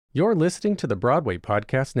You're listening to the Broadway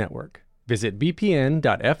Podcast Network. Visit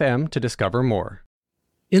bpn.fm to discover more.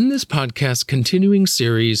 In this podcast continuing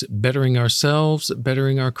series, Bettering Ourselves,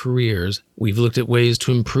 Bettering Our Careers, we've looked at ways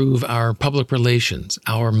to improve our public relations,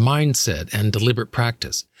 our mindset and deliberate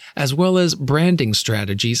practice, as well as branding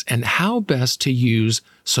strategies and how best to use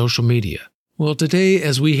social media. Well, today,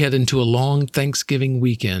 as we head into a long Thanksgiving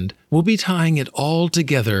weekend, we'll be tying it all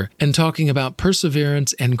together and talking about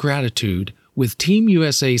perseverance and gratitude with Team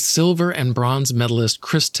USA silver and bronze medalist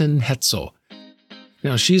Kristen Hetzel.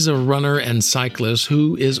 Now, she's a runner and cyclist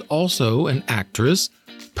who is also an actress,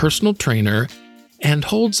 personal trainer, and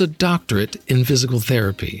holds a doctorate in physical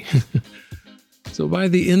therapy. So by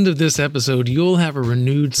the end of this episode, you'll have a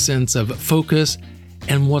renewed sense of focus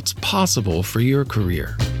and what's possible for your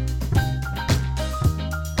career.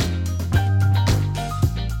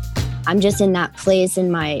 I'm just in that place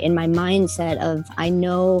in my mindset of I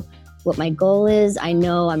know what my goal is. I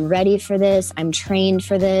know I'm ready for this. I'm trained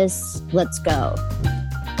for this. Let's go.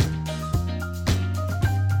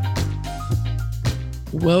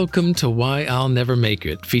 Welcome to Why I'll Never Make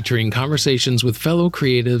It, featuring conversations with fellow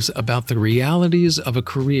creatives about the realities of a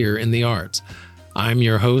career in the arts. I'm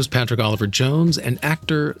your host, Patrick Oliver Jones, an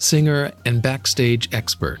actor, singer, and backstage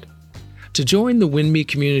expert. To join the WinMe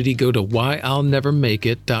community, go to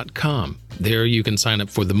whyillnevermakeit.com. There you can sign up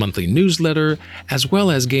for the monthly newsletter, as well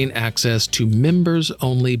as gain access to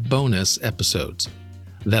members-only bonus episodes.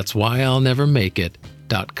 That's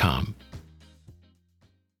whyillnevermakeit.com.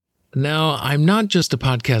 Now, I'm not just a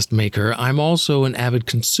podcast maker, I'm also an avid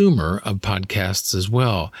consumer of podcasts as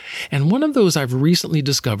well. And one of those I've recently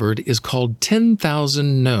discovered is called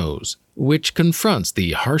 10,000 No's, which confronts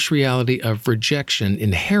the harsh reality of rejection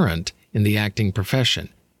inherent in the acting profession.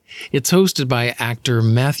 It's hosted by actor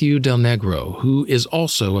Matthew Del Negro, who is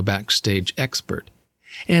also a backstage expert.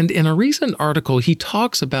 And in a recent article, he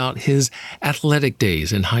talks about his athletic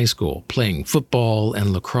days in high school, playing football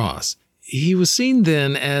and lacrosse. He was seen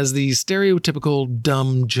then as the stereotypical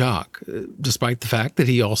dumb jock, despite the fact that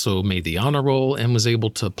he also made the honor roll and was able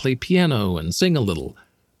to play piano and sing a little.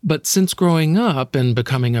 But since growing up and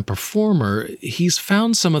becoming a performer, he's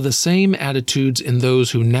found some of the same attitudes in those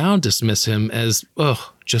who now dismiss him as,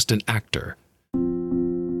 just an actor.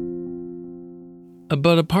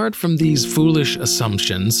 But apart from these foolish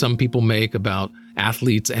assumptions some people make about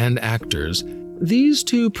athletes and actors, these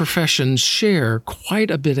two professions share quite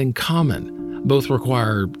a bit in common. Both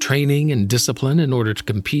require training and discipline in order to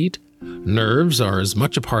compete. Nerves are as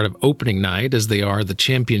much a part of opening night as they are the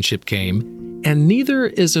championship game, and neither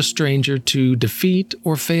is a stranger to defeat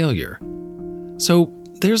or failure. So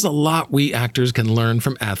there's a lot we actors can learn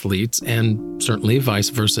from athletes, and certainly vice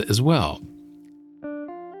versa as well.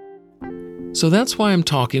 So that's why I'm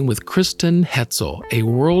talking with Kristen Hetzel, a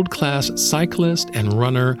world-class cyclist and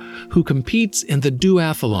runner who competes in the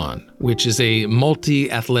Duathlete, which is a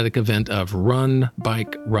multi-athletic event of run,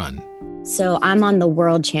 bike, run. So I'm on the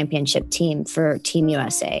world championship team for Team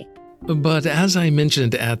USA. But as I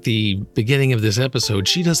mentioned at the beginning of this episode,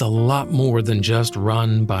 she does a lot more than just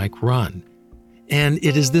run, bike, run. And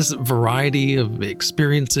it is this variety of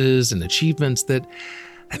experiences and achievements that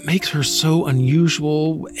makes her so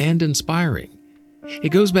unusual and inspiring. It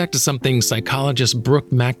goes back to something psychologist Brooke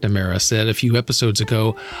McNamara said a few episodes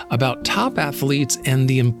ago about top athletes and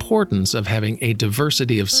the importance of having a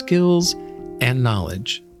diversity of skills and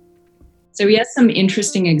knowledge. So we had some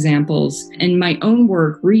interesting examples. In my own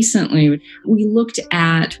work recently, we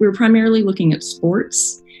were primarily looking at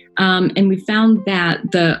sports, and we found that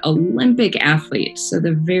the Olympic athletes, so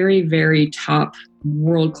the very, very top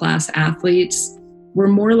world-class athletes, were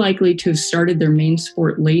more likely to have started their main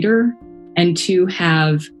sport later and to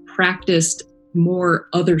have practiced more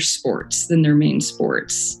other sports than their main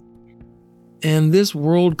sports. And this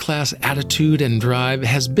world-class attitude and drive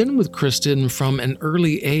has been with Kristen from an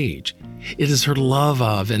early age. It is her love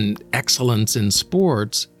of and excellence in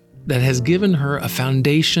sports that has given her a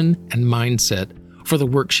foundation and mindset for the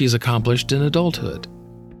work she's accomplished in adulthood.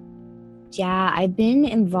 Yeah, I've been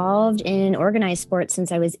involved in organized sports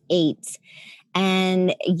since I was 8.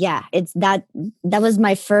 And yeah, that was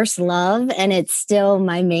my first love, and it's still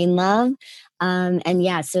my main love. And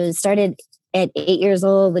yeah, so it started at 8 years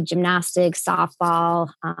old with gymnastics, softball,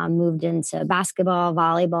 moved into basketball,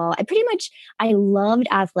 volleyball. I loved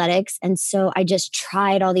athletics. And so I just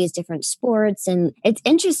tried all these different sports. And it's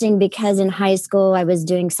interesting because in high school, I was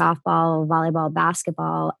doing softball, volleyball,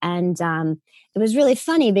 basketball. And it was really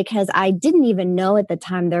funny because I didn't even know at the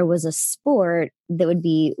time there was a sport that would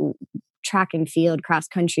be track and field, cross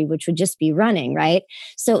country, which would just be running, right?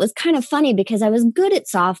 So it was kind of funny because I was good at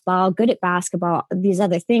softball, good at basketball, these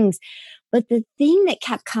other things. But the thing that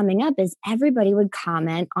kept coming up is everybody would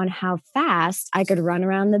comment on how fast I could run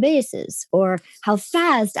around the bases or how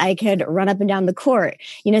fast I could run up and down the court.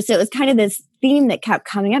 So it was kind of this theme that kept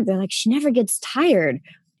coming up. They're like, she never gets tired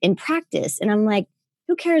in practice. And I'm like,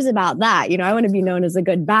 who cares about that? I want to be known as a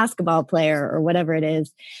good basketball player or whatever it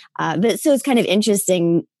is. But so it's kind of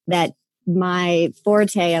interesting that my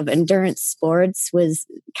forte of endurance sports was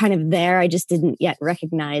kind of there. I just didn't yet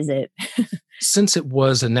recognize it. Since it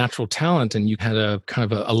was a natural talent and you had a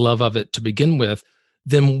kind of a love of it to begin with,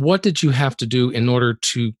 then what did you have to do in order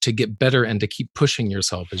to get better and to keep pushing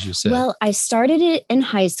yourself, as you said? Well, I started it in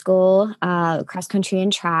high school, cross country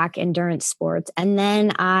and track, endurance sports. And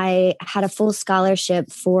then I had a full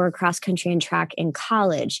scholarship for cross country and track in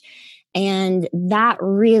college. And that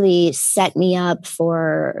really set me up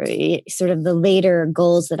for sort of the later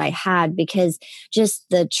goals that I had, because just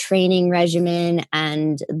the training regimen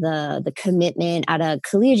and the commitment at a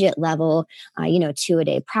collegiate level,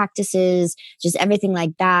 2-a-day practices, just everything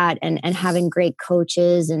like that, and having great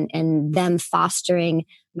coaches and them fostering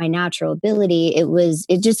my natural ability,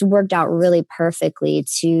 it just worked out really perfectly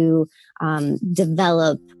to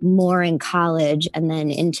develop more in college and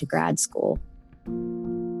then into grad school.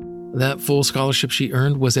 That full scholarship she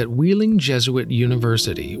earned was at Wheeling Jesuit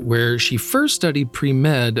University, where she first studied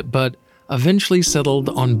pre-med, but eventually settled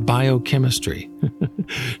on biochemistry.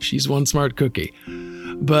 She's one smart cookie.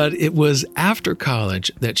 But it was after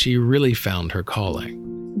college that she really found her calling.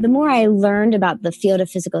 The more I learned about the field of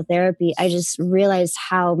physical therapy, I just realized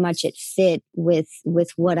how much it fit with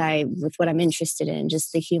what I'm interested in,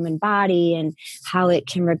 just the human body and how it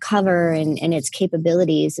can recover and its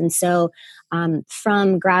capabilities. And so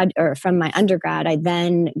from my undergrad, I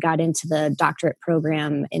then got into the doctorate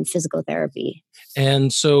program in physical therapy.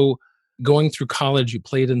 And so going through college, you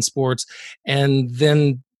played in sports, and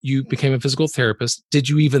then you became a physical therapist. Did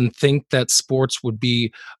you even think that sports would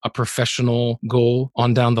be a professional goal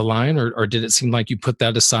on down the line, or did it seem like you put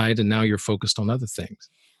that aside and now you're focused on other things?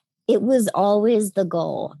 It was always the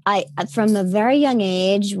goal. From a very young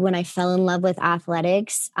age, when I fell in love with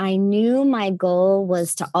athletics, I knew my goal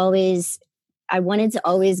was I wanted to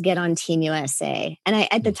always get on Team USA. And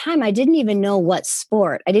at the time, I didn't even know what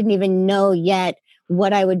sport. I didn't even know yet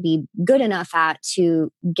what I would be good enough at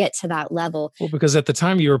to get to that level. Well, because at the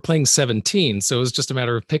time you were playing 17, so it was just a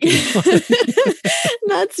matter of picking one.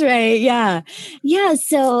 That's right. Yeah. Yeah.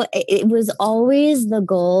 So it was always the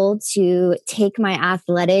goal to take my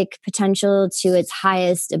athletic potential to its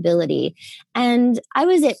highest ability. And I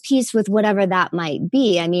was at peace with whatever that might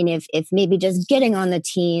be. I mean, if maybe just getting on the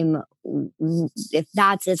team, if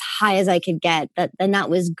that's as high as I could get, then that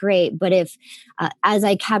was great. But if as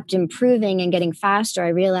I kept improving and getting faster, I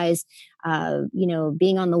realized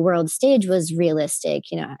being on the world stage was realistic,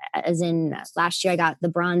 as in last year I got the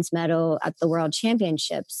bronze medal at the world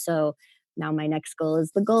championships. So now my next goal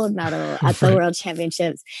is the gold medal at the world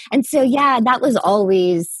championships. And so, yeah, that was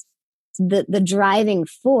always the driving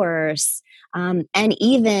force. And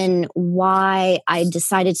even why I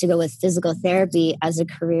decided to go with physical therapy as a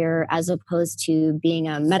career, as opposed to being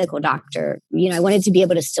a medical doctor. I wanted to be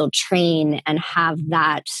able to still train and have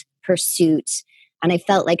that pursuit. And I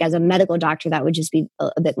felt like as a medical doctor, that would just be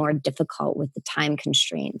a bit more difficult with the time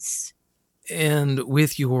constraints. And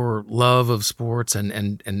with your love of sports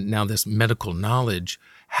and now this medical knowledge,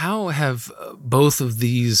 how have both of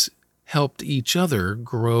these helped each other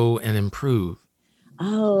grow and improve?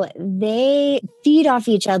 Oh, they feed off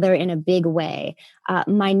each other in a big way.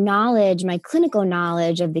 My clinical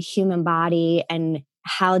knowledge of the human body and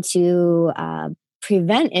how to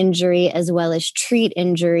prevent injury as well as treat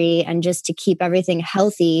injury and just to keep everything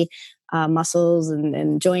healthy, muscles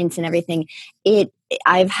and joints and everything,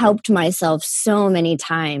 I've helped myself so many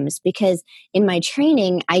times because in my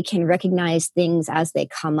training, I can recognize things as they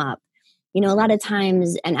come up. A lot of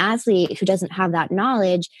times an athlete who doesn't have that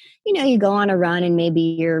knowledge, you go on a run and maybe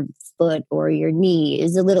your foot or your knee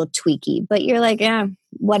is a little tweaky, but you're like, yeah,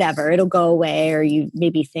 whatever, it'll go away. Or you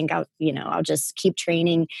maybe think I'll just keep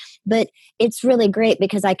training. But it's really great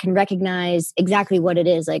because I can recognize exactly what it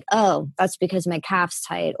is. Like, oh, that's because my calf's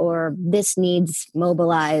tight or this needs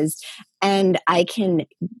mobilized. And I can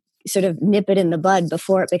sort of nip it in the bud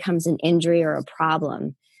before it becomes an injury or a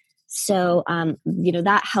problem. So,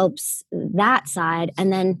 that helps that side.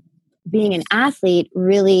 And then being an athlete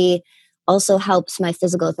really also helps my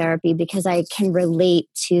physical therapy because I can relate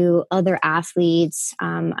to other athletes.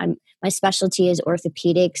 My specialty is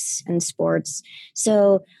orthopedics and sports.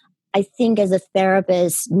 So I think as a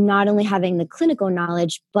therapist, not only having the clinical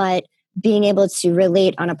knowledge, but being able to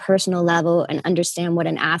relate on a personal level and understand what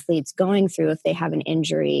an athlete's going through if they have an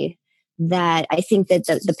injury that I think that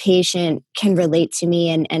the patient can relate to me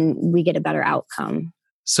and we get a better outcome.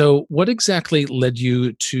 So what exactly led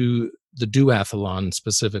you to the duathlon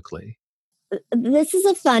specifically? This is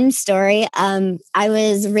a fun story. I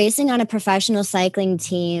was racing on a professional cycling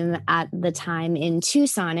team at the time in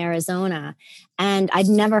Tucson, Arizona, and I'd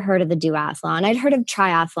never heard of the duathlon. I'd heard of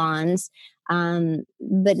triathlons,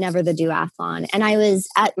 but never the duathlon. And I was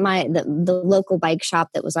at the local bike shop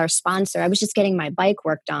that was our sponsor. I was just getting my bike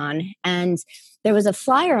worked on, and there was a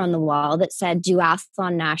flyer on the wall that said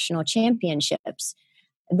Duathlon National Championships.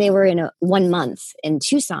 They were in 1 month in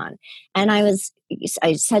Tucson, and I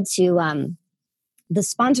said to the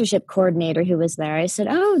sponsorship coordinator who was there, I said,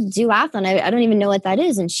 "Oh, duathlon, I don't even know what that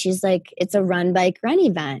is." And she's like, "It's a run, bike, run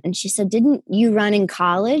event." And she said, "Didn't you run in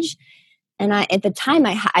college?" And at the time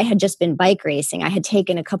I had just been bike racing. I had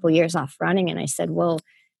taken a couple years off running. And I said, "Well,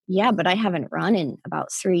 yeah, but I haven't run in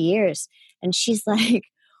about 3 years." And she's like,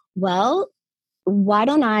 "Well, why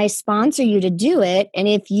don't I sponsor you to do it? And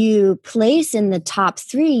if you place in the top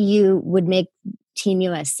 3, you would make Team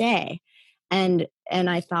USA." And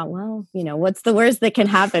I thought, well, what's the worst that can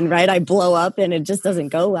happen, right? I blow up and it just doesn't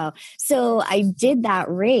go well. So I did that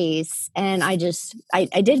race, and I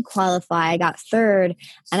did qualify. I got 3rd,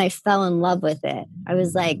 and I fell in love with it. I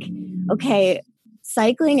was like, okay,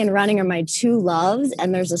 cycling and running are my 2 loves,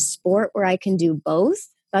 and there's a sport where I can do both.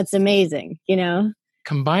 That's amazing,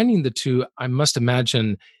 Combining the two, I must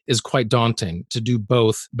imagine, is quite daunting to do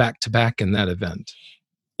both back to back in that event.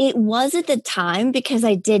 It was at the time because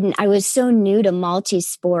I was so new to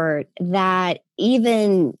multi-sport that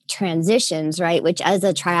even transitions, right, which as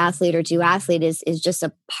a triathlete or duathlete is just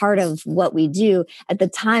a part of what we do. At the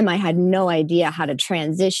time, I had no idea how to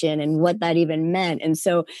transition and what that even meant. And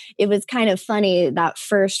so it was kind of funny that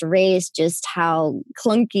first race, just how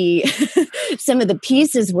clunky some of the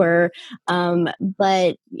pieces were.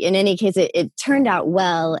 But in any case, it turned out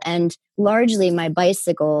well. And largely my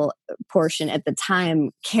bicycle portion at the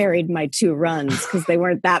time carried my 2 runs because they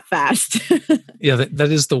weren't that fast. Yeah,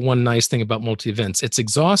 that is the one nice thing about multi-events. It's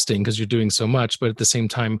exhausting because you're doing so much, but at the same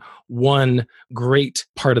time, one great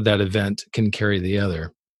part of that event can carry the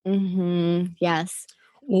other. Mm-hmm. Yes.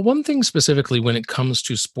 Well, one thing specifically when it comes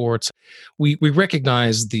to sports, we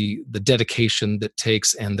recognize the dedication that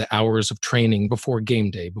takes and the hours of training before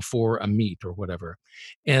game day, before a meet or whatever.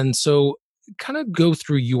 And so kind of go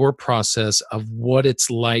through your process of what it's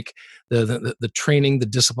like, the training, the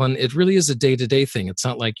discipline. It really is a day-to-day thing. It's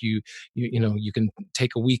not like you can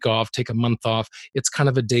take a week off, take a month off. It's kind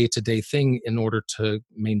of a day-to-day thing in order to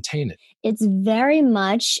maintain it. It's very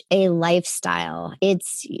much a lifestyle.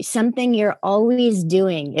 It's something you're always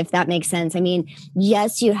doing, if that makes sense. I mean,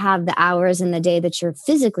 yes, you have the hours in the day that you're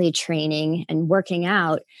physically training and working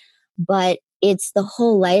out, but it's the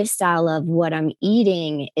whole lifestyle of what I'm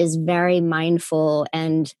eating is very mindful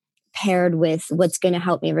and paired with what's going to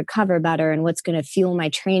help me recover better and what's going to fuel my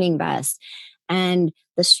training best. And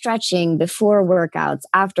the stretching before workouts,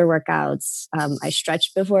 after workouts. I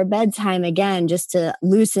stretched before bedtime again, just to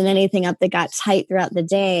loosen anything up that got tight throughout the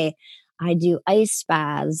day. I do ice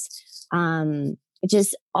baths. You're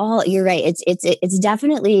right. It's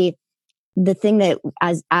definitely the thing that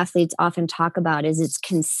as athletes often talk about is its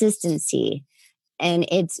consistency. And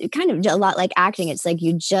it's kind of a lot like acting. It's like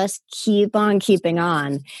you just keep on keeping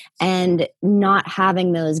on and not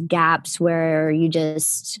having those gaps where you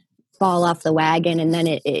just fall off the wagon and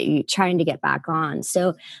then you're trying to get back on.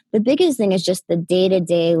 So the biggest thing is just the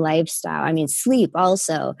day-to-day lifestyle. I mean, sleep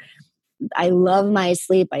also. I love my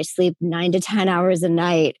sleep. I sleep 9 to 10 hours a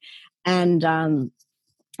night. And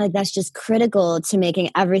that's just critical to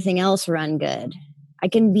making everything else run good. I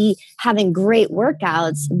can be having great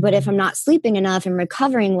workouts, but if I'm not sleeping enough and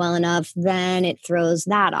recovering well enough, then it throws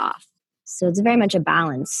that off. So it's very much a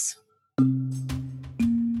balance.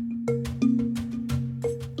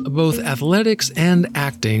 Both athletics and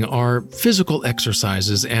acting are physical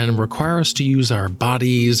exercises and require us to use our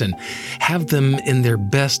bodies and have them in their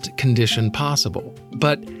best condition possible.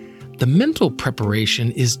 But the mental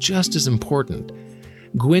preparation is just as important.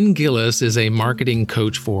 Gwen Gillis is a marketing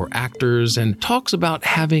coach for actors and talks about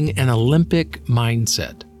having an Olympic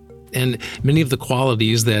mindset. And many of the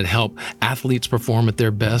qualities that help athletes perform at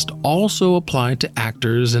their best also apply to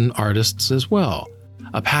actors and artists as well.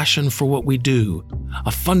 A passion for what we do,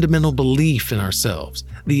 a fundamental belief in ourselves,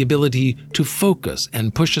 the ability to focus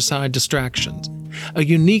and push aside distractions, a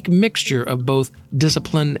unique mixture of both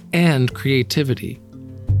discipline and creativity.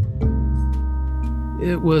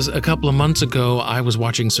 It was a couple of months ago, I was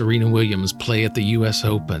watching Serena Williams play at the US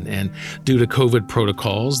Open, and due to COVID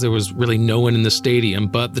protocols, there was really no one in the stadium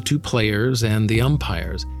but the 2 players and the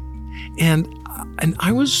umpires. And And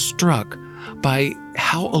I was struck by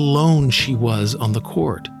how alone she was on the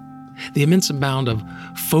court. The immense amount of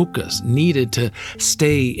focus needed to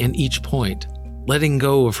stay in each point, letting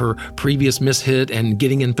go of her previous mishit and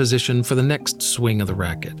getting in position for the next swing of the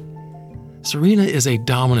racket. Serena is a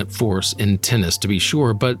dominant force in tennis, to be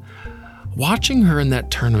sure, but watching her in that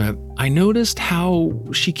tournament, I noticed how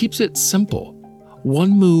she keeps it simple. One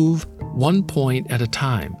move, one point at a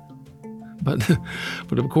time. But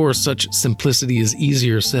of course, such simplicity is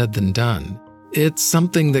easier said than done. It's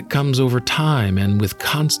something that comes over time and with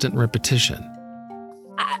constant repetition.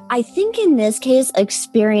 I think in this case,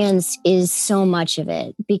 experience is so much of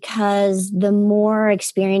it, because the more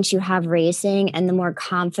experience you have racing and the more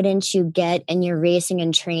confidence you get in your racing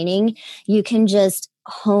and training, you can just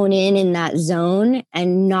hone in that zone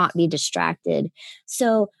and not be distracted.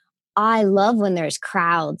 So I love when there's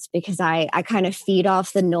crowds, because I kind of feed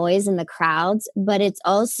off the noise in the crowds, but it's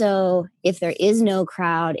also, if there is no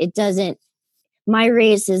crowd, my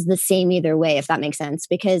race is the same either way, if that makes sense,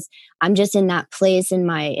 because I'm just in that place in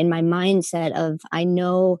my mindset of, I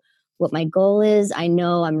know what my goal is. I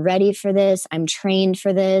know I'm ready for this. I'm trained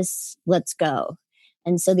for this. Let's go.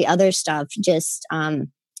 And so the other stuff just, I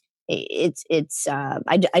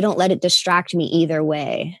don't let it distract me either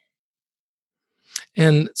way.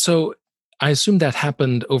 And so I assume that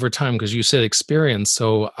happened over time, because you said experience.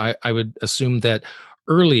 So I would assume that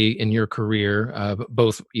early in your career,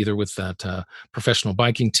 both either with that professional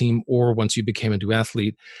biking team or once you became a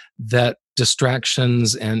duathlete, that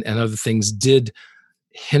distractions and other things did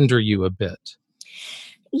hinder you a bit.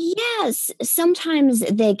 Yes, sometimes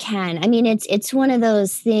they can. I mean, it's one of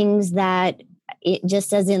those things that, it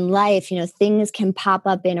just as in life, things can pop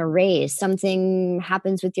up in a race. Something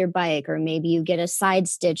happens with your bike, or maybe you get a side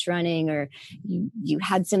stitch running, or you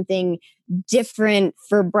had something different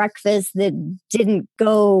for breakfast that didn't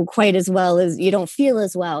go quite as well, as you don't feel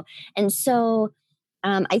as well. And so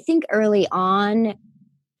I think early on,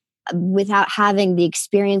 without having the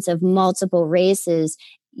experience of multiple races,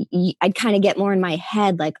 I'd kind of get more in my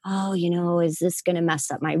head like, oh, is this going to mess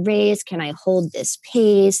up my race? Can I hold this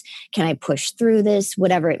pace? Can I push through this?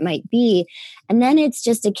 Whatever it might be. And then it's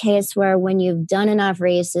just a case where when you've done enough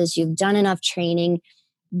races, you've done enough training,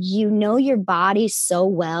 you know your body so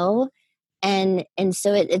well. And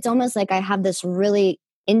so it's almost like I have this really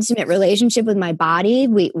intimate relationship with my body.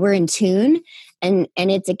 We're in tune. And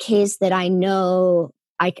it's a case that I know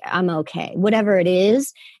I'm okay. Whatever it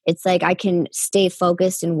is, it's like I can stay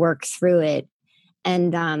focused and work through it.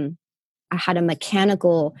 And I had a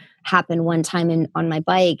mechanical happen one time on my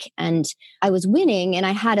bike, and I was winning and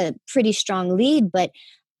I had a pretty strong lead, but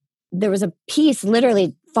there was a piece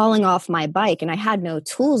literally falling off my bike and I had no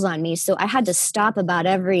tools on me. So I had to stop about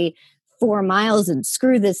every 4 miles and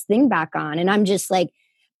screw this thing back on. And I'm just like,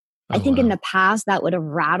 I think in the past that would have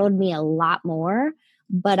rattled me a lot more.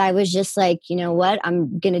 But I was just like, you know what?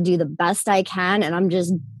 I'm going to do the best I can. And I'm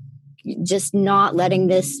just not letting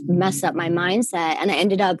this mess up my mindset. And I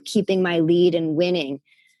ended up keeping my lead and winning.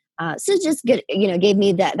 So it's just good, gave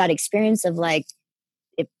me that experience of like,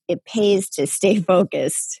 it pays to stay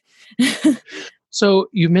focused. So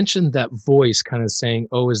you mentioned that voice kind of saying,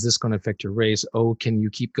 oh, is this going to affect your race? Oh, can you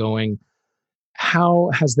keep going? How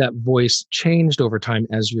has that voice changed over time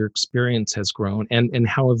as your experience has grown? And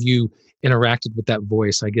how have you interacted with that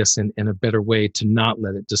voice, I guess, in a better way to not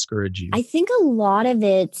let it discourage you? I think a lot of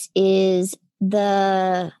it is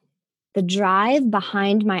the drive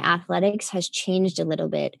behind my athletics has changed a little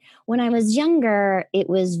bit. When I was younger, it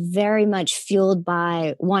was very much fueled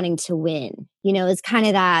by wanting to win. It's kind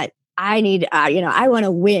of that I need, I want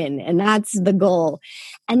to win, and that's the goal.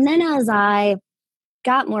 And then as I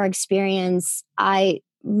got more experience, I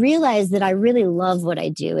realized that I really love what I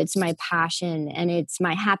do. It's my passion and it's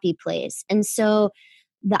my happy place. And so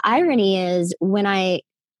the irony is, when I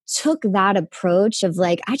took that approach of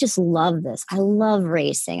like, I just love this. I love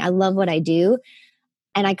racing. I love what I do.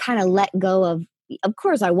 And I kind of let go of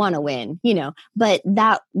course I want to win, but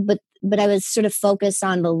I was sort of focused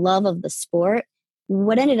on the love of the sport.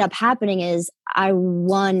 What ended up happening is I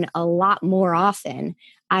won a lot more often.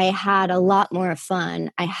 I had a lot more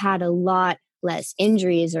fun. I had a lot less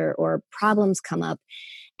injuries or problems come up.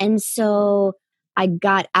 And so I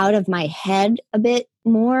got out of my head a bit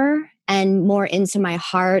more and more into my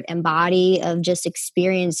heart and body of just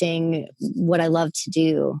experiencing what I love to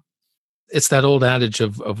do. It's that old adage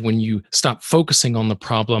of when you stop focusing on the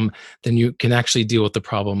problem, then you can actually deal with the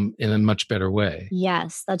problem in a much better way.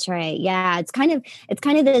 Yes, that's right. Yeah, it's kind of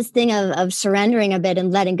this thing of surrendering a bit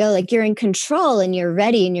and letting go. Like you're in control and you're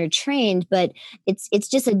ready and you're trained, but it's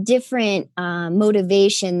just a different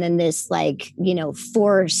motivation than this like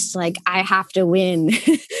force like I have to win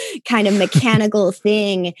kind of mechanical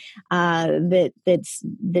thing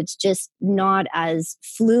that's just not as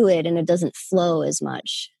fluid and it doesn't flow as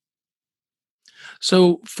much.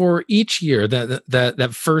 So for each year, that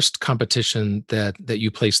first competition that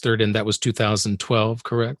you placed third in, that was 2012,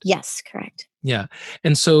 correct? Yes, correct. Yeah.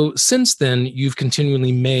 And so since then, you've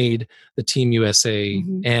continually made the Team USA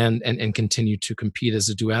Mhm. and continue to compete as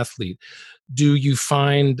a duathlete. Do you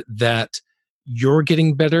find that you're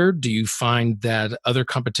getting better? Do you find that other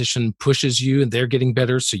competition pushes you and they're getting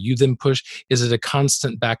better, so you then push? Is it a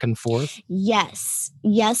constant back and forth? Yes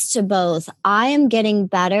to both. I am getting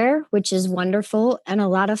better, which is wonderful and a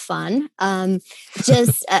lot of fun.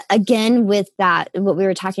 Just again with that, what we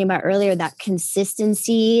were talking about earlier, that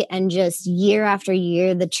consistency and just year after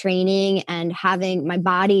year, the training and having my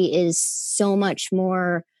body is so much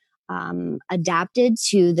more adapted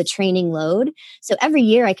to the training load. So every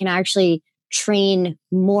year I can actually train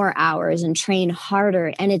more hours and train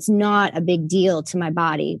harder. And it's not a big deal to my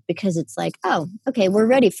body because it's like, oh, okay, we're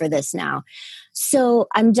ready for this now. So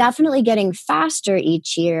I'm definitely getting faster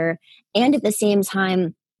each year. And at the same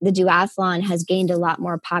time, the duathlon has gained a lot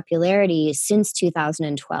more popularity since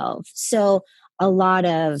 2012. So a lot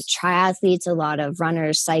of triathletes, a lot of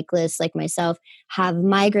runners, cyclists like myself have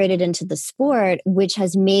migrated into the sport, which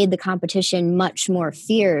has made the competition much more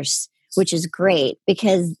fierce, which is great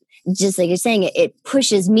because just like you're saying, it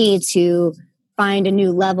pushes me to find a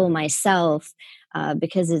new level myself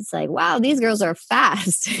because it's like, wow, these girls are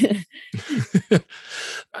fast.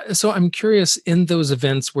 So I'm curious, in those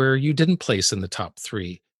events where you didn't place in the top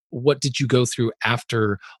three, what did you go through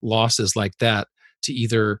after losses like that to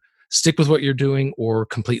either stick with what you're doing or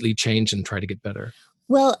completely change and try to get better?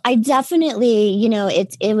 Well, I definitely,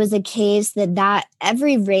 it was a case that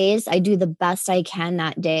every race I do the best I can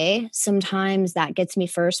that day. Sometimes that gets me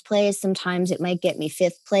first place. Sometimes it might get me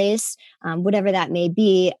fifth place, whatever that may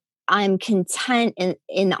be. I'm content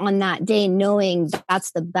in on that day knowing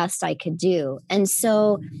that's the best I could do. And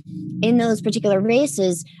so in those particular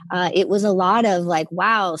races, it was a lot of like,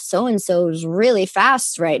 wow, so-and-so is really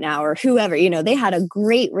fast right now, or whoever, they had a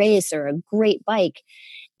great race or a great bike.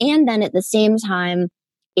 And then at the same time,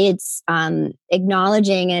 it's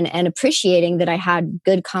acknowledging and appreciating that I had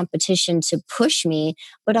good competition to push me,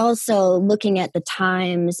 but also looking at the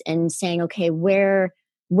times and saying, okay, where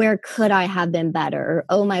could I have been better? Or,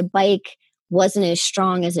 oh, my bike wasn't as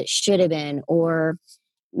strong as it should have been. Or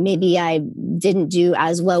maybe I didn't do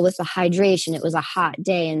as well with the hydration. It was a hot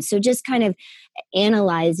day. And so just kind of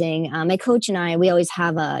analyzing, my coach and I, we always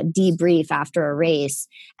have a debrief after a race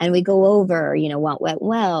and we go over, what went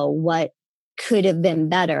well, what could have been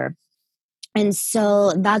better. And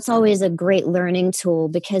so that's always a great learning tool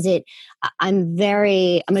because I'm a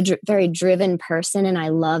very driven person and I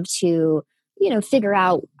love to, figure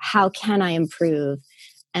out how can I improve.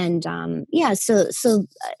 And so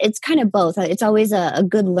it's kind of both. It's always a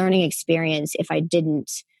good learning experience if I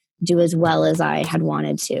didn't do as well as I had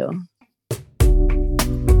wanted to.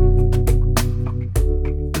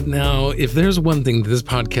 Now, if there's one thing that this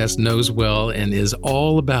podcast knows well and is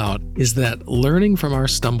all about, is that learning from our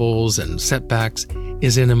stumbles and setbacks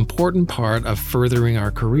is an important part of furthering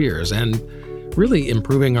our careers and really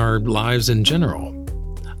improving our lives in general.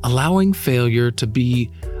 Allowing failure to be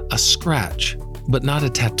a scratch, but not a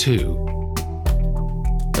tattoo.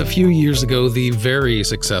 A few years ago, the very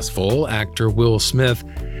successful actor Will Smith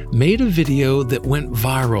made a video that went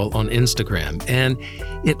viral on Instagram, and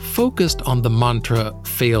it focused on the mantra,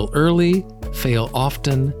 fail early, fail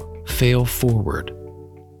often, fail forward.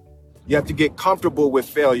 You have to get comfortable with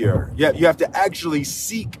failure. You have to actually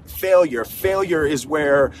seek failure. Failure is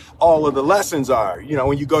where all of the lessons are.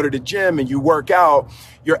 When you go to the gym and you work out,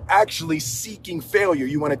 you're actually seeking failure.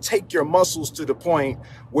 You want to take your muscles to the point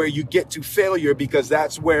where you get to failure because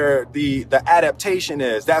that's where the adaptation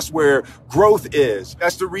is. That's where growth is.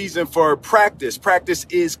 That's the reason for practice. Practice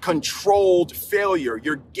is controlled failure.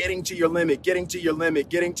 You're getting to your limit, getting to your limit,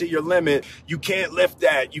 getting to your limit. You can't lift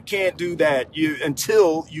that. You can't do that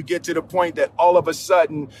until you get to the point that all of a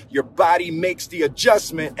sudden your body makes the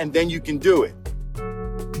adjustment and then you can do it.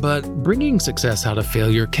 But bringing success out of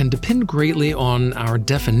failure can depend greatly on our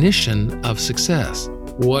definition of success.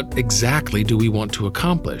 What exactly do we want to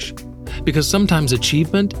accomplish? Because sometimes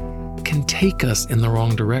achievement can take us in the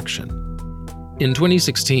wrong direction. In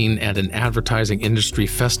 2016, at an advertising industry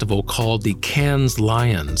festival called the Cannes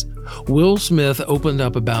Lions, Will Smith opened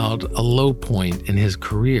up about a low point in his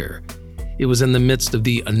career. It was in the midst of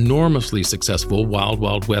the enormously successful Wild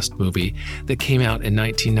Wild West movie that came out in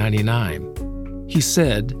 1999. He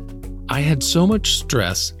said, "I had so much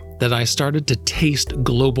stress that I started to taste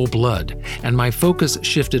global blood, and my focus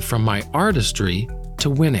shifted from my artistry to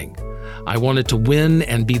winning. I wanted to win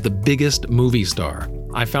and be the biggest movie star.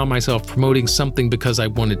 I found myself promoting something because I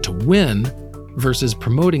wanted to win versus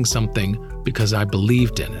promoting something because I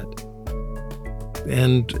believed in it."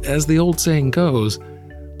 And as the old saying goes,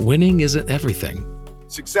 winning isn't everything.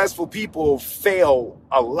 Successful people fail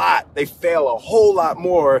a lot. They fail a whole lot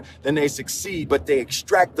more than they succeed, but they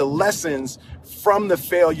extract the lessons from the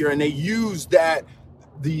failure and they use that,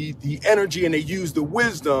 the energy, and they use the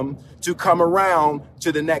wisdom to come around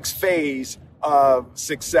to the next phase of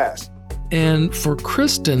success. And for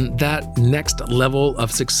Kristen, that next level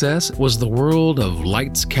of success was the world of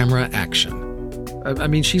lights, camera, action. I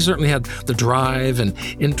mean, she certainly had the drive and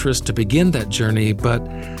interest to begin that journey, but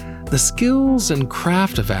the skills and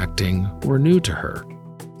craft of acting were new to her.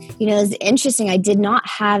 You know, it's interesting. I did not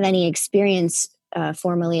have any experience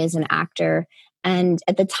formally as an actor. And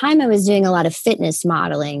at the time I was doing a lot of fitness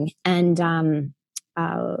modeling and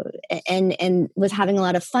was having a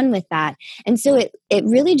lot of fun with that. And so it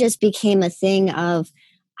really just became a thing of,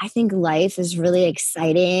 I think life is really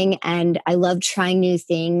exciting and I love trying new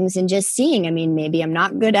things and just seeing, I mean, maybe I'm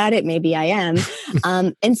not good at it, maybe I am.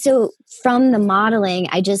 And so from the modeling,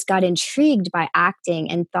 I just got intrigued by acting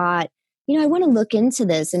and thought, you know, I want to look into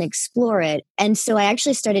this and explore it. And so I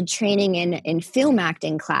actually started training in film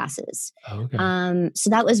acting classes. Okay. So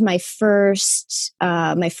that was my first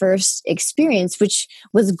experience, which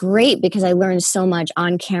was great because I learned so much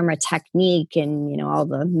on camera technique and, you know, all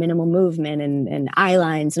the minimal movement and eye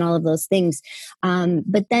lines and all of those things.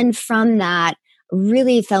 But then from that,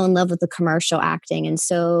 really fell in love with the commercial acting. And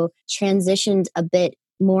so transitioned a bit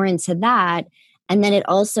more into that. And then it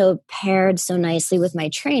also paired so nicely with my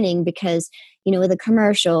training because, you know, with a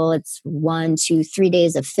commercial, it's 1, 2, 3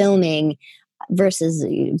 days of filming versus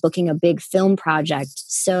booking a big film project.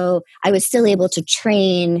 So I was still able to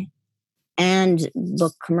train and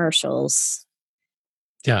book commercials.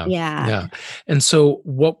 Yeah. And so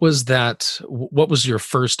what was your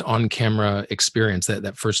first on-camera experience,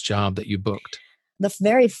 that first job that you booked? The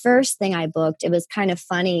very first thing I booked, it was kind of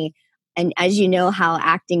funny. And as you know how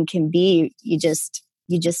acting can be, you just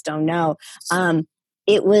don't know.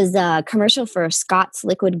 It was a commercial for Scott's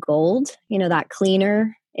Liquid Gold, you know, that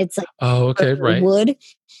cleaner. It's like right. wood.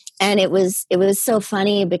 And it was so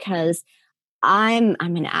funny because I'm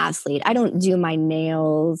an athlete. I don't do my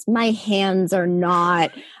nails. My hands are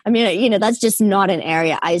not, I mean, you know, that's just not an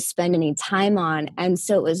area I spend any time on. And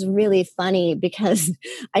so it was really funny because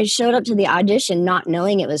I showed up to the audition not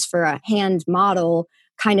knowing it was for a hand model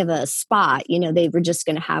kind of a spot. You know, they were just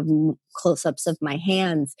going to have close-ups of my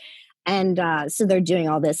hands. And so they're doing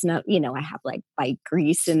all this. And, you know, I have like bike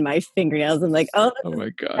grease in my fingernails. I'm like, oh my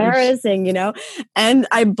gosh, embarrassing, you know? And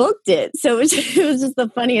I booked it. So it was just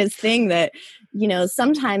the funniest thing that, you know,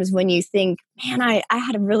 sometimes when you think, man, I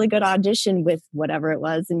had a really good audition with whatever it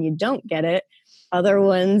was and you don't get it. Other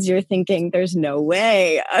ones you're thinking, there's no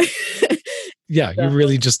way. Yeah, so, you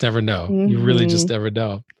really just never know. Mm-hmm. You really just never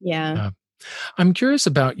know. Yeah. I'm curious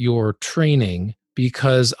about your training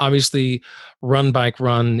because obviously Run Bike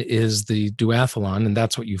Run is the duathlon and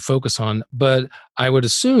that's what you focus on. But I would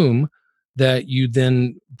assume that you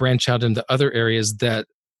then branch out into other areas that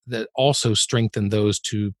also strengthen those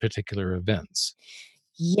two particular events.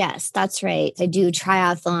 Yes, that's right. I do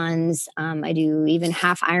triathlons. I do even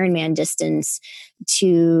half Ironman distance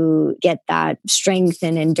to get that strength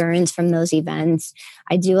and endurance from those events.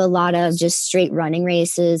 I do a lot of just straight running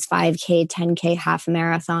races, 5K, 10K, half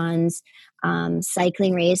marathons,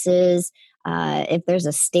 cycling races. If there's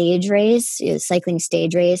a stage race, cycling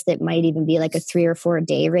stage race that might even be like a 3 or 4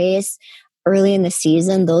 day race early in the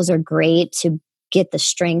season, those are great to get the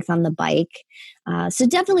strength on the bike. So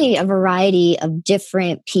definitely a variety of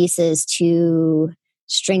different pieces to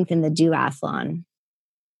strengthen the duathlon.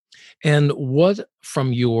 And what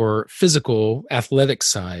from your physical athletic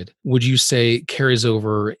side would you say carries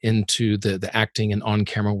over into the acting and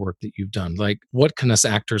on-camera work that you've done? Like what can us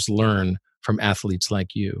actors learn from athletes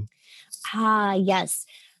like you? Yes.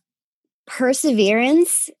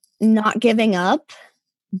 Perseverance, not giving up,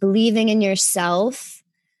 believing in yourself,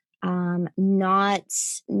 not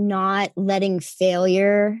letting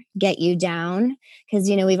failure get you down. Because,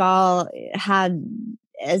 you know, we've all had,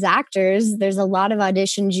 as actors, there's a lot of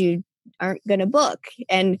auditions you aren't going to book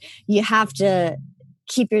and you have to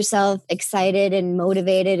keep yourself excited and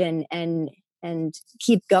motivated and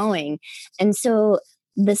keep going. And so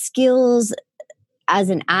the skills as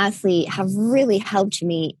an athlete have really helped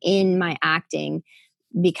me in my acting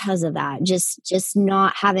because of that. Just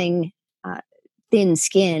not having thin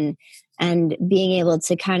skin and being able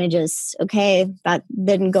to kind of just, okay, that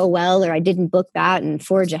didn't go well, or I didn't book that, and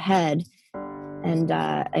forge ahead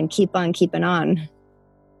and keep on keeping on.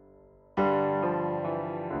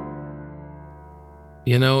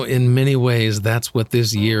 You know, in many ways, that's what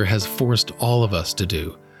this year has forced all of us to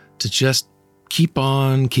do, to just keep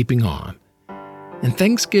on keeping on. And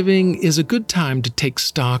Thanksgiving is a good time to take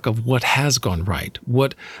stock of what has gone right,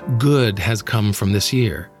 what good has come from this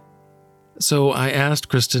year. So I asked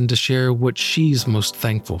Kristen to share what she's most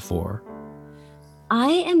thankful for. I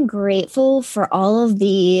am grateful for all of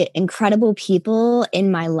the incredible people in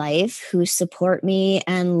my life who support me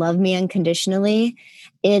and love me unconditionally.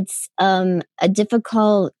 It's a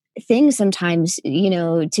difficult thing sometimes,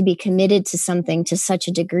 to be committed to something to such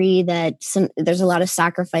a degree that there's a lot of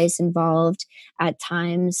sacrifice involved at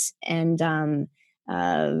times, and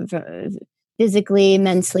physically,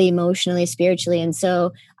 mentally, emotionally, spiritually. And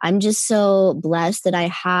so I'm just so blessed that I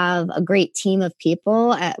have a great team of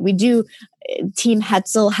people. Team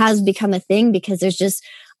Hetzel has become a thing because there's just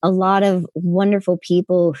a lot of wonderful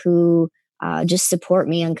people who just support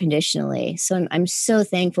me unconditionally. So I'm so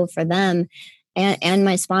thankful for them and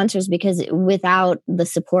my sponsors, because without the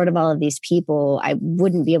support of all of these people, I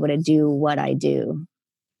wouldn't be able to do what I do.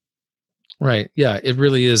 Right. Yeah. It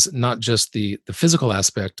really is not just the physical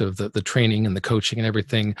aspect of the training and the coaching and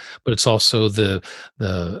everything, but it's also the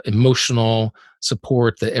emotional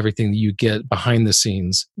support, that everything that you get behind the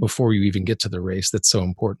scenes before you even get to the race. That's so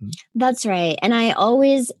important. That's right. And I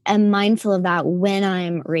always am mindful of that when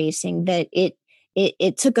I'm racing, that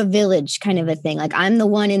it took a village kind of a thing. Like, I'm the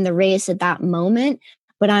one in the race at that moment,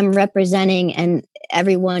 but I'm representing and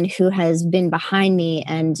everyone who has been behind me.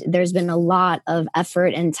 And there's been a lot of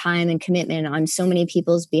effort and time and commitment on so many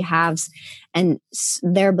people's behalves and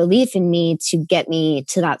their belief in me to get me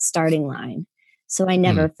to that starting line. So I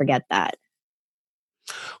never forget that.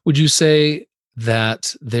 Would you say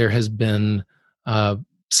that there has been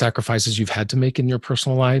sacrifices you've had to make in your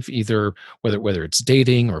personal life, either whether it's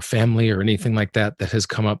dating or family or anything like that, that has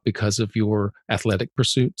come up because of your athletic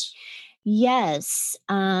pursuits? Yes.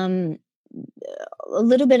 A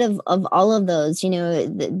little bit of all of those,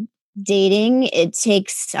 the dating, it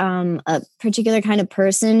takes a particular kind of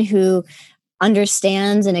person who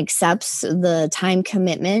understands and accepts the time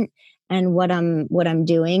commitment and what I'm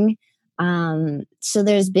doing. So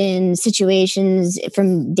there's been situations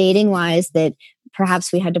from dating wise that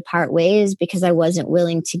perhaps we had to part ways because I wasn't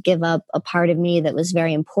willing to give up a part of me that was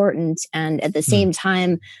very important, and at the same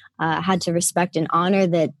time had to respect and honor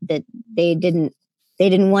that they didn't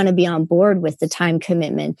want to be on board with the time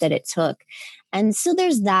commitment that it took. And so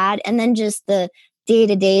there's that, and then just the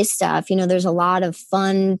day-to-day stuff. There's a lot of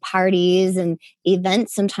fun parties and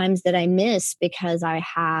events sometimes that I miss because I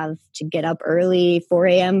have to get up early, 4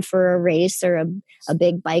 a.m. for a race or a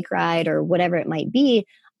big bike ride or whatever it might be.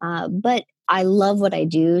 But I love what I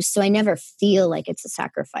do, so I never feel like it's a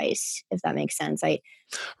sacrifice, if that makes sense.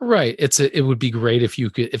 Right. It would be great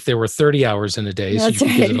if there were 30 hours in a day so you That's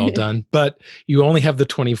could get it all right. done, but you only have the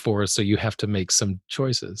 24, so you have to make some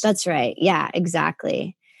choices. That's right. Yeah,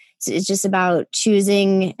 exactly. So it's just about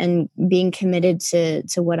choosing and being committed to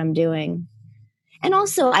what I'm doing. And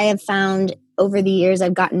also, I have found over the years,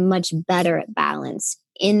 I've gotten much better at balance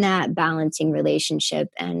in that balancing relationship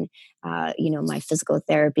and, my physical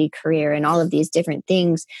therapy career and all of these different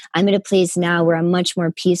things. I'm at a place now where I'm much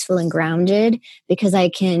more peaceful and grounded because I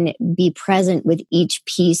can be present with each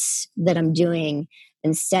piece that I'm doing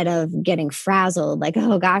instead of getting frazzled. Like,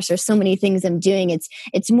 oh gosh, there's so many things I'm doing.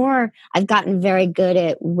 It's more, I've gotten very good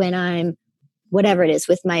at when I'm whatever it is,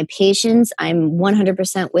 with my patients, I'm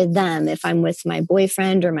 100% with them. If I'm with my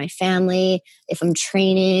boyfriend or my family, if I'm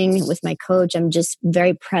training with my coach, I'm just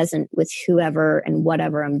very present with whoever and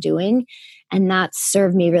whatever I'm doing. And that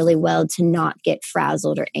served me really well to not get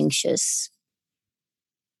frazzled or anxious.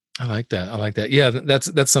 I like that. Yeah,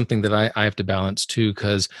 that's something that I have to balance too,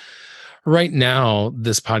 because right now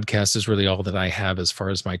this podcast is really all that I have as far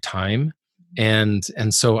as my time. And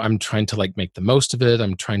so I'm trying to make the most of it.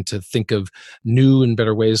 I'm trying to think of new and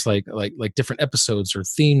better ways, like different episodes or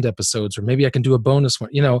themed episodes, or maybe I can do a bonus one,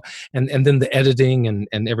 and then the editing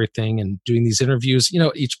and everything and doing these interviews,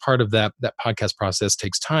 each part of that podcast process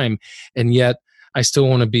takes time. And yet I still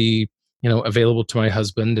want to be, available to my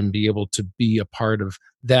husband and be able to be a part of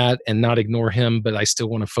that and not ignore him, but I still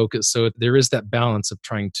want to focus. So there is that balance of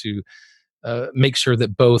trying to make sure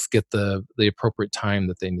that both get the appropriate time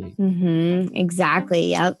that they need. Exactly.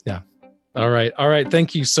 Yep. Yeah. All right.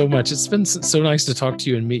 Thank you so much. It's been so nice to talk to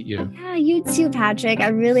you and meet you. Yeah, you too, Patrick. I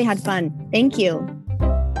really had fun. Thank you.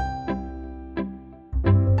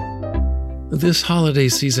 This holiday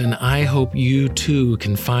season, I hope you too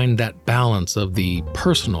can find that balance of the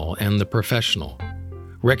personal and the professional,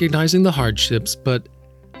 recognizing the hardships, but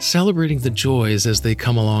celebrating the joys as they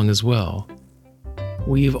come along as well.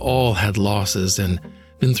 We've all had losses and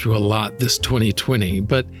been through a lot this 2020,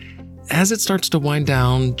 but as it starts to wind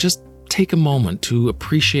down, just take a moment to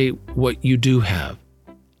appreciate what you do have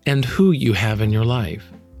and who you have in your life.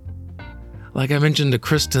 Like I mentioned to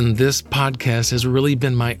Kristen, this podcast has really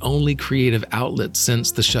been my only creative outlet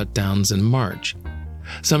since the shutdowns in March.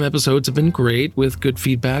 Some episodes have been great with good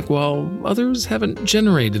feedback, while others haven't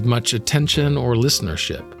generated much attention or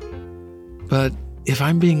listenership. But if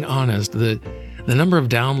I'm being honest, the number of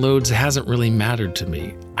downloads hasn't really mattered to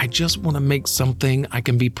me. I just want to make something I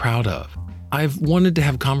can be proud of. I've wanted to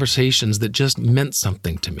have conversations that just meant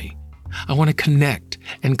something to me. I want to connect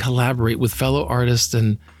and collaborate with fellow artists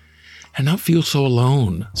and not feel so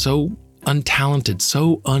alone, so untalented,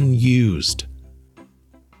 so unused.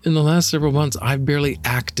 In the last several months, I've barely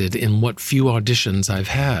acted in what few auditions I've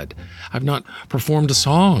had. I've not performed a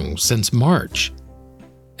song since March.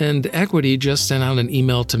 And Equity just sent out an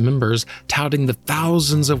email to members touting the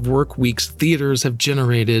thousands of work weeks theaters have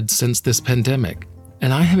generated since this pandemic.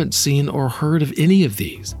 And I haven't seen or heard of any of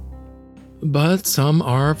these. But some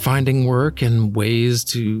are finding work and ways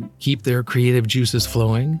to keep their creative juices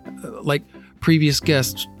flowing. Like previous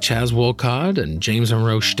guests Chaz Wolcott and James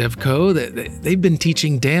Monroe Stevko, they've been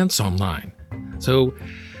teaching dance online. So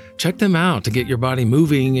check them out to get your body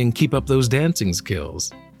moving and keep up those dancing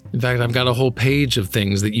skills. In fact, I've got a whole page of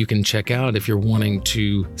things that you can check out if you're wanting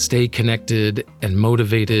to stay connected and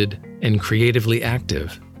motivated and creatively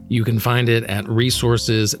active. You can find it at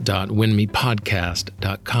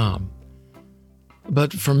resources.winmepodcast.com.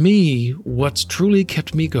 But for me, what's truly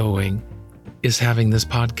kept me going is having this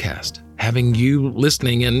podcast, having you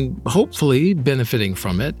listening and hopefully benefiting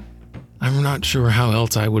from it. I'm not sure how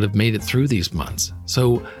else I would have made it through these months.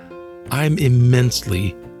 So I'm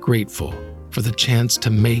immensely grateful for the chance to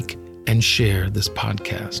make and share this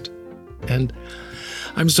podcast. And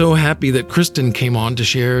I'm so happy that Kristen came on to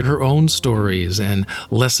share her own stories and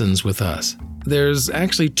lessons with us. There's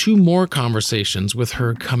actually 2 more conversations with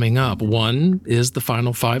her coming up. One is the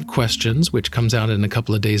final 5 questions, which comes out in a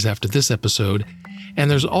couple of days after this episode.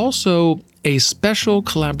 And there's also a special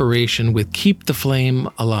collaboration with Keep the Flame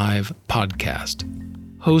Alive podcast.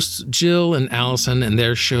 Hosts Jill and Allison and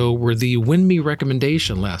their show were the Win Me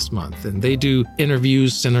recommendation last month, and they do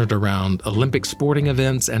interviews centered around Olympic sporting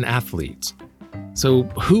events and athletes. So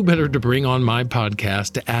who better to bring on my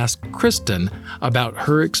podcast to ask Kristen about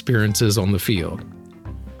her experiences on the field?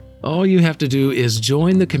 All you have to do is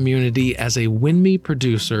join the community as a Win Me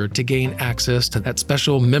producer to gain access to that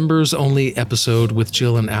special members-only episode with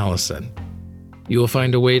Jill and Allison. You'll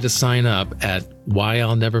find a way to sign up at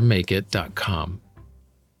whyillnevermakeit.com.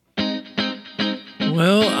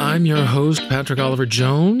 Well, I'm your host, Patrick Oliver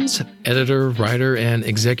Jones, editor, writer, and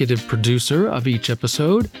executive producer of each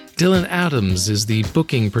episode. Dylan Adams is the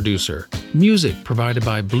booking producer. Music provided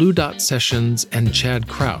by Blue Dot Sessions and Chad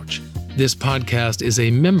Crouch. This podcast is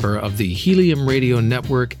a member of the Helium Radio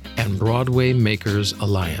Network and Broadway Makers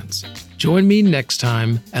Alliance. Join me next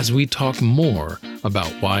time as we talk more about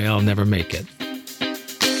Why I'll Never Make It.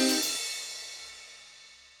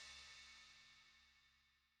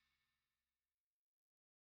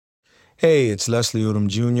 Hey, it's Leslie Odom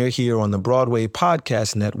Jr. here on the Broadway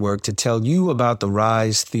Podcast Network to tell you about the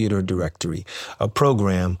Rise Theater Directory, a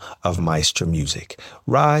program of Maestra Music.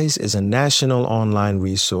 Rise is a national online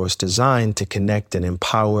resource designed to connect and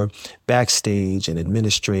empower backstage and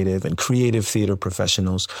administrative and creative theater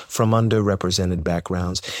professionals from underrepresented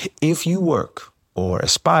backgrounds. If you work or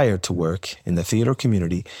aspire to work in the theater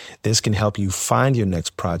community, this can help you find your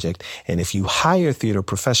next project. And if you hire theater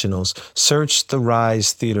professionals, search the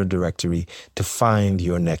Rise Theater Directory to find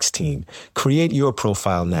your next team. Create your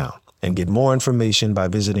profile now and get more information by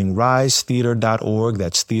visiting risetheater.org.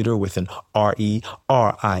 That's theater with an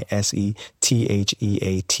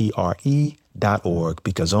RERISETHEATRE.org,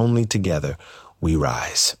 because only together we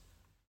rise.